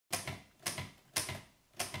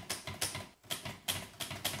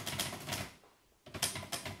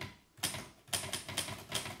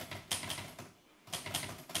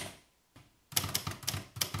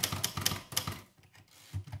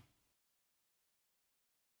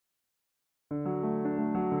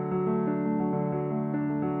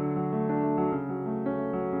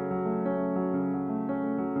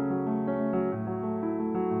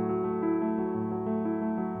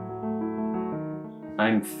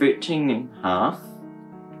I'm 13 and a half.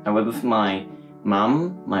 I live with my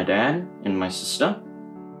mum, my dad, and my sister.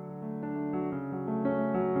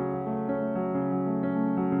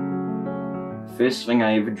 First thing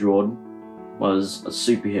I ever drawed was a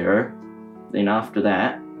superhero. Then after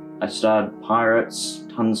that, I started pirates,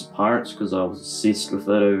 tons of pirates, because I was obsessed with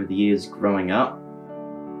it over the years growing up.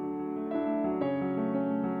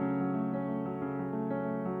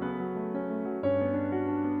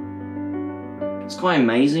 It's quite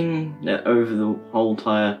amazing that over the whole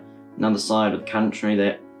entire another side of the country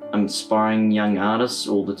that I'm inspiring young artists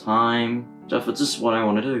all the time. So it's just what I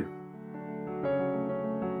want to do.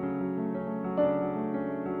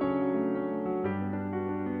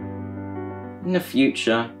 In the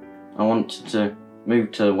future, I want to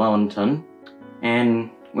move to Wellington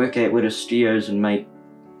and work at little studios and make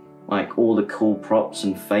like all the cool props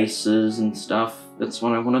and faces and stuff. That's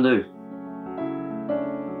what I want to do.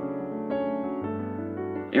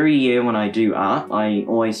 Every year when I do art, I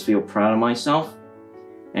always feel proud of myself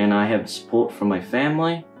and I have support from my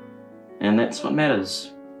family, and that's what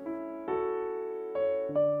matters.